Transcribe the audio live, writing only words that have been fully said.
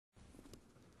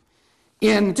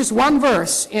in just one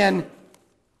verse in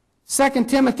 2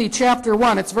 Timothy chapter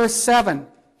 1. It's verse 7.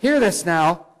 Hear this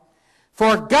now.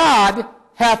 For God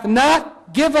hath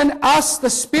not given us the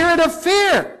spirit of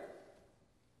fear.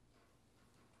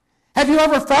 Have you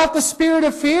ever felt the spirit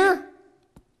of fear?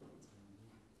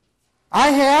 I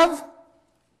have.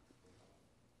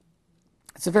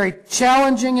 It's a very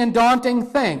challenging and daunting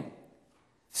thing.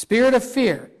 Spirit of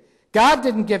fear. God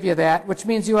didn't give you that, which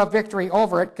means you have victory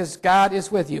over it because God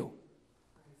is with you.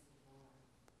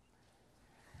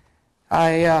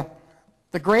 The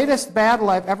greatest battle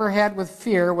I've ever had with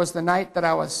fear was the night that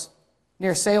I was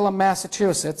near Salem,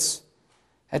 Massachusetts.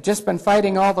 Had just been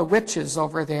fighting all the witches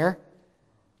over there.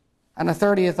 On the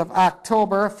 30th of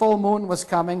October, full moon was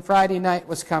coming, Friday night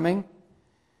was coming.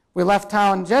 We left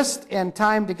town just in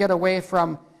time to get away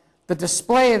from the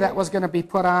display that was going to be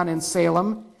put on in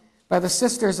Salem by the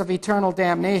Sisters of Eternal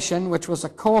Damnation, which was a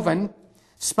coven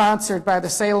sponsored by the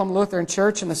Salem Lutheran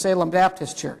Church and the Salem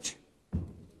Baptist Church.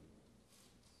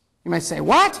 You might say,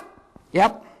 what?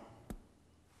 Yep.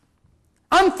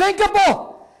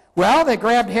 Unthinkable. Well, they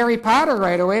grabbed Harry Potter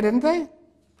right away, didn't they?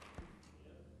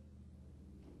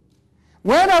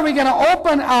 When are we going to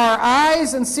open our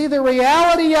eyes and see the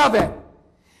reality of it?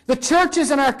 The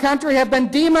churches in our country have been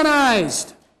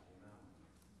demonized.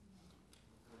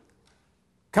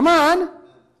 Come on.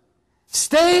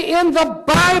 Stay in the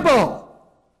Bible.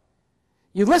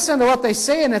 You listen to what they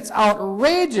say and it's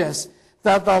outrageous.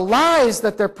 The lies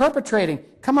that they're perpetrating.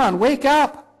 Come on, wake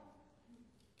up.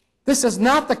 This is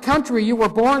not the country you were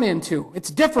born into.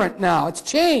 It's different now. It's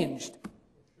changed.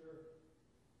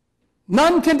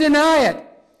 None can deny it.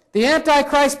 The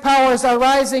Antichrist powers are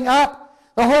rising up.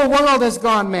 The whole world has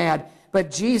gone mad.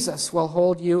 But Jesus will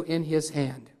hold you in his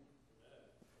hand.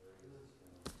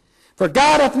 For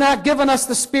God hath not given us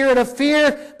the spirit of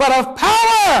fear, but of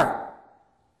power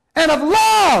and of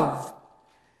love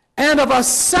and of a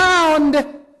sound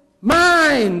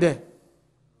mind.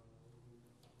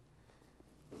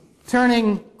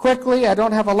 Turning quickly, I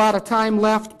don't have a lot of time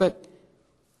left, but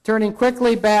turning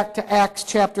quickly back to Acts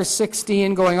chapter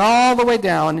 16, going all the way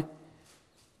down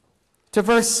to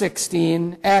verse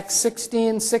 16. Acts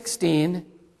 16:16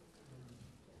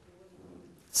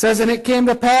 says, and it came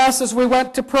to pass as we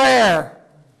went to prayer.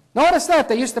 Notice that,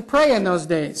 they used to pray in those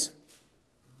days.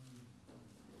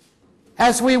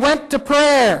 As we went to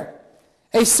prayer,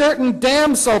 a certain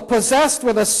damsel possessed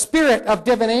with a spirit of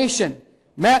divination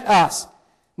met us.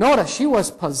 Notice, she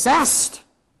was possessed.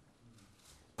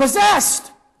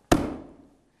 Possessed!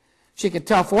 She could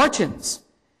tell fortunes.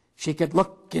 She could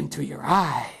look into your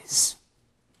eyes.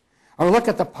 Or look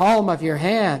at the palm of your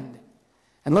hand.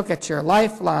 And look at your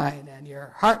lifeline and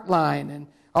your heart line and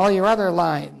all your other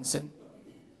lines. And,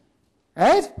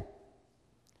 right?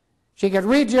 She could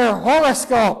read your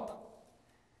horoscope.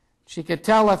 She could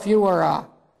tell if you were a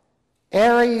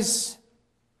Aries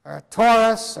or a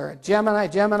Taurus or a Gemini,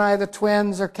 Gemini the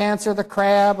twins, or Cancer the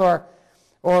crab, or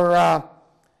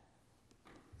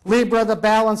Libra the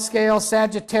balance scale,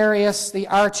 Sagittarius the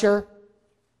archer,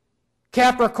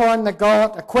 Capricorn the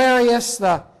goat, Aquarius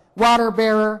the water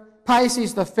bearer,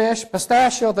 Pisces the fish,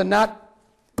 Pistachio the nut.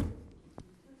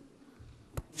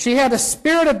 She had a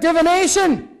spirit of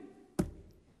divination,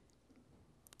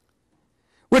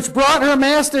 which brought her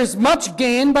masters much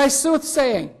gain by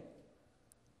soothsaying.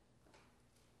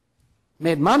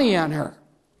 Made money on her.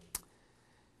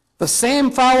 The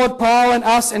same followed Paul and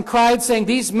us and cried, saying,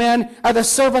 these men are the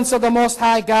servants of the Most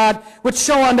High God, which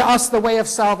show unto us the way of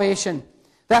salvation.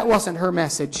 That wasn't her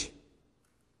message.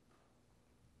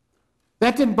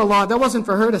 That didn't belong. That wasn't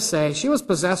for her to say. She was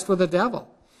possessed with the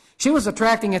devil. She was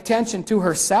attracting attention to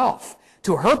herself,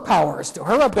 to her powers, to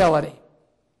her ability.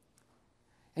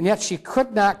 And yet she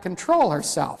could not control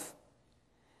herself.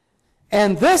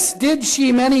 And this did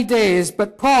she many days,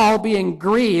 but Paul, being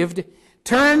grieved,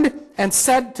 turned and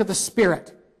said to the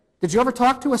spirit. Did you ever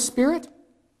talk to a spirit?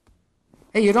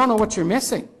 Hey, you don't know what you're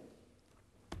missing.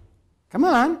 Come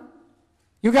on.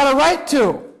 You got a right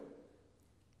to.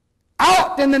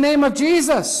 Out in the name of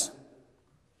Jesus.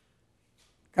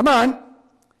 Come on.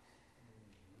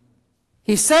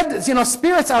 He said, you know,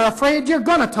 spirits are afraid you're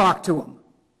going to talk to them.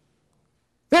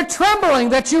 They're trembling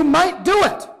that you might do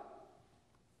it.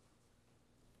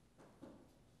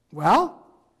 Well,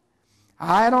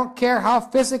 I don't care how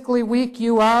physically weak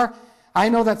you are. I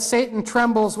know that Satan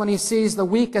trembles when he sees the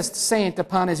weakest saint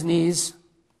upon his knees.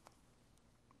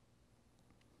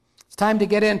 It's time to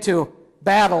get into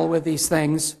battle with these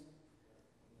things.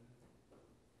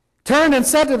 Turned and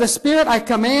said to the spirit, I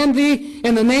command thee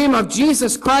in the name of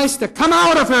Jesus Christ to come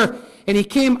out of her. And he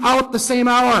came out the same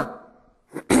hour.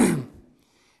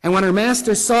 And when her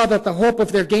masters saw that the hope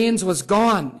of their gains was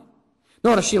gone,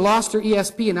 notice she lost her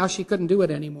ESP and now she couldn't do it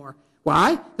anymore.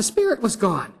 Why? The Spirit was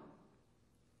gone.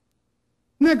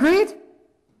 Isn't that great?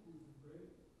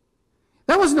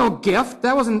 That was no gift.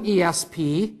 That wasn't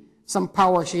ESP, some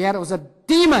power she had. It was a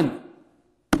demon.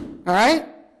 All right?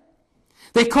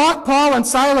 They caught Paul and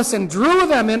Silas and drew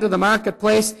them into the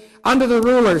marketplace under the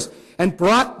rulers and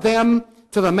brought them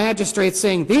to the magistrates,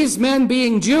 saying, "These men,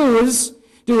 being Jews,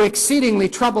 do exceedingly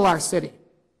trouble our city,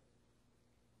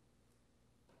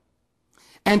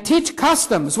 and teach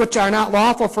customs which are not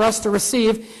lawful for us to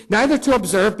receive, neither to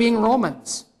observe, being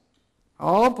Romans."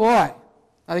 Oh boy, now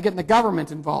they're getting the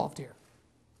government involved here.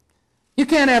 You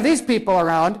can't have these people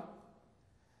around.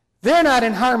 They're not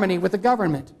in harmony with the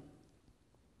government.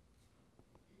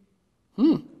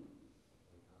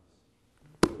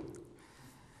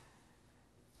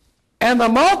 And the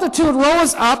multitude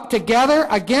rose up together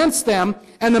against them,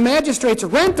 and the magistrates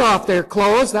rent off their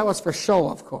clothes, that was for show,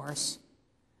 of course,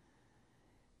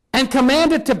 and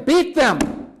commanded to beat them.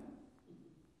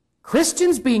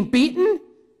 Christians being beaten?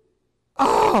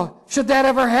 Oh, should that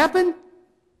ever happen?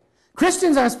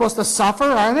 Christians aren't supposed to suffer,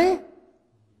 are they?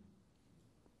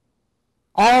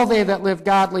 All they that live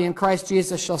godly in Christ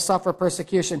Jesus shall suffer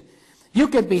persecution. You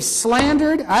could be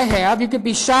slandered, I have. You could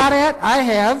be shot at, I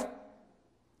have.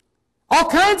 All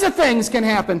kinds of things can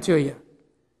happen to you.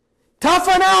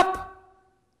 Toughen up.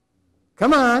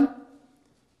 Come on.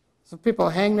 Some people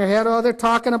hang their head, oh, they're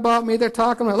talking about me, they're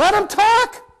talking about me. Let them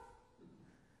talk.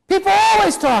 People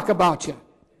always talk about you.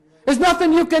 There's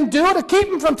nothing you can do to keep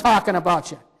them from talking about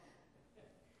you.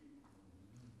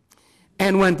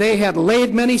 And when they had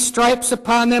laid many stripes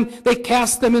upon them, they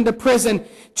cast them into prison,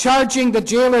 charging the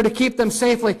jailer to keep them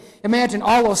safely. Imagine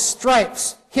all those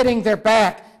stripes hitting their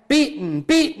back, beaten,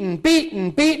 beaten,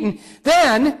 beaten, beaten.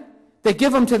 Then they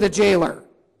give them to the jailer,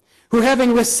 who,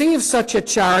 having received such a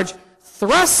charge,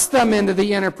 thrust them into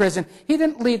the inner prison. He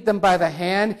didn't lead them by the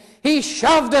hand. He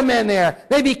shoved them in there.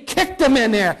 Maybe kicked them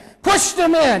in there, pushed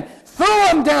them in, threw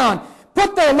them down,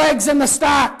 put their legs in the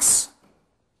stocks.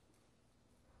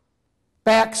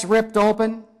 Backs ripped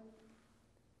open.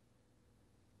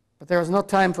 But there was no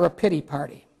time for a pity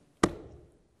party.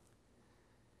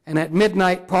 And at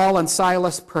midnight, Paul and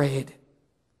Silas prayed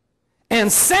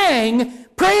and sang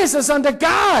praises unto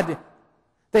God.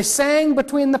 They sang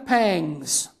between the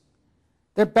pangs.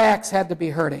 Their backs had to be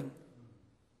hurting.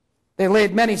 They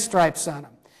laid many stripes on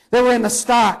them. They were in the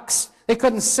stocks. They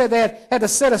couldn't sit. They had to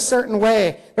sit a certain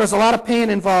way. There was a lot of pain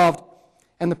involved.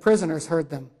 And the prisoners heard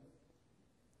them.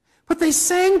 But they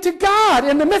sang to God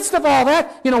in the midst of all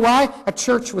that. You know why? A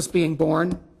church was being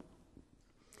born.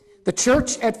 The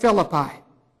church at Philippi.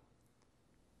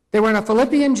 They were in a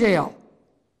Philippian jail.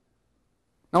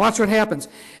 Now watch what happens.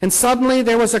 And suddenly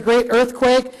there was a great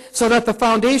earthquake, so that the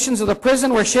foundations of the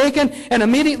prison were shaken, and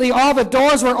immediately all the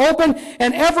doors were open,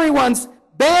 and everyone's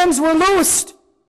bands were loosed.